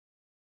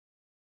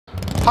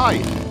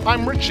Hi,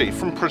 I'm Richie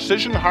from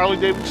Precision Harley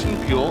Davidson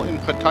Fuel in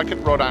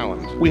Pawtucket, Rhode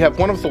Island. We have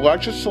one of the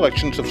largest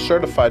selections of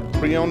certified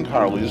pre-owned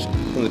Harleys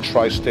in the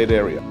tri-state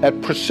area.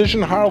 At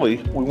Precision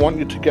Harley, we want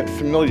you to get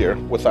familiar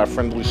with our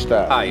friendly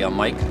staff. Hi, I'm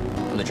Mike.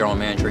 I'm the general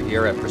manager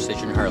here at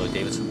Precision Harley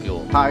Davidson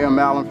Fuel. Hi, I'm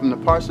Alan from the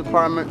parts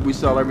department. We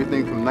sell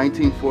everything from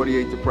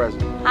 1948 to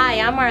present. Hi,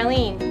 I'm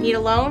Marlene. Need a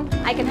loan?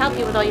 I can help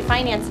you with all your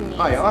financing needs.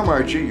 Hi, I'm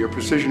Archie, your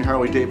Precision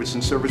Harley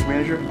Davidson service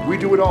manager. We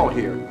do it all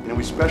here, and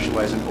we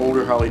specialize in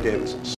older Harley Davidsons.